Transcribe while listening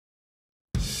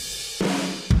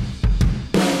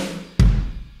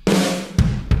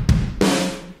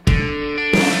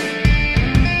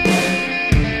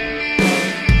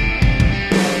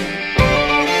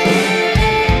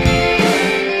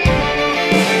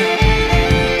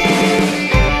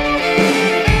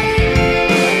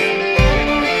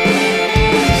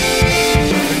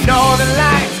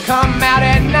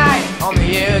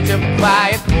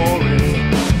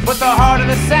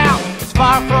is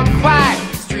far from quiet,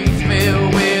 the streets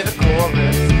filled with a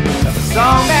chorus of a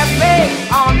song that plays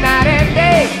all night and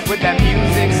day with that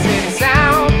Music City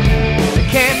sound. It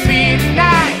can't be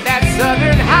denied that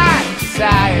Southern high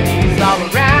society's all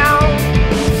around.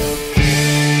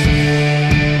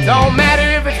 Don't matter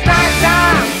if it's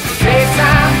nighttime,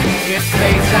 daytime, it's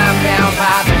playtime down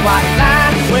by the white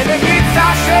line. When the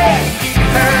guitar shreds, keep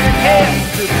turning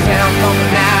heads to the sound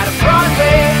coming out of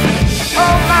Broadway.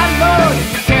 Oh my Lord,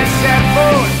 if you catch that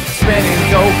board spinning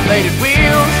gold-plated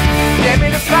wheels, get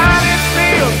me the finest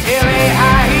field, LA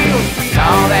high heels, and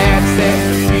all that sets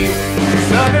the feel.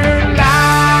 Southern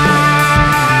lights,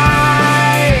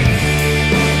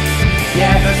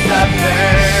 yeah, the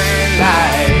Southern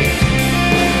lights.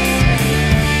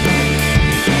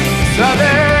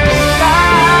 Southern lights,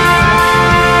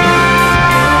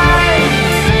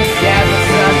 yeah, the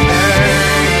Southern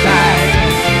lights.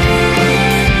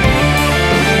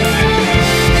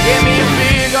 Give me a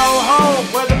big old home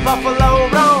where the buffalo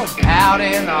roam, out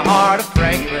in the heart of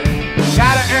Franklin.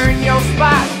 Gotta earn your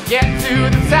spot, get to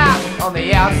the top, on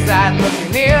the outside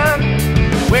looking in,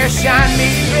 where shine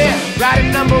meets grit,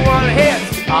 writing #1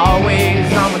 hits,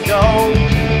 always on the go.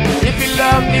 If you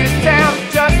love this town,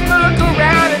 just look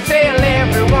around and tell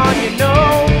everyone you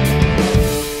know.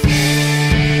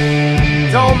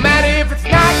 Don't matter if it's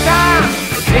nighttime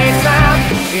or daytime,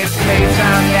 it's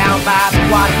playtime down by the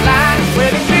water line,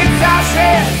 where the kids are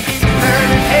shed, keep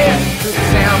turning heads to the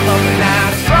sound coming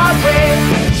out of Broadway.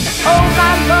 Oh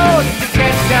my Lord, if you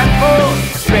catch that board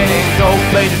spinning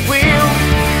gold-plated wheels,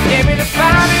 give me the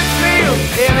finest field,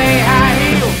 LA high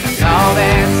heels, and all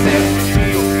that sets the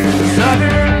feel. The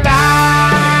Southern lights,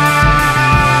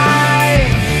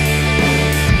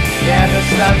 yeah, the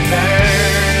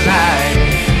Southern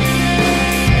lights.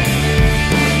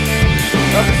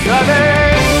 Oh, the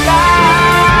Southern lights,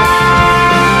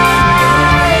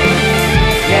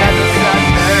 yeah, the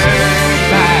Southern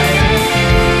lights.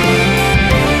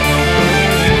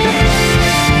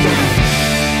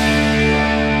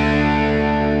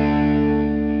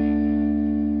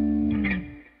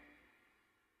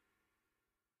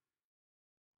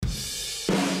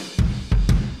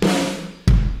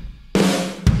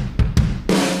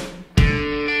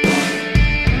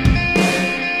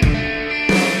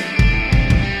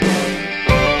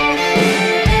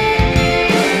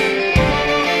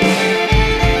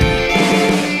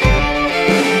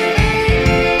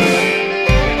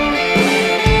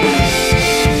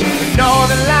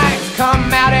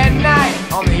 Come out at night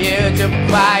on the edge of a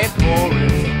quiet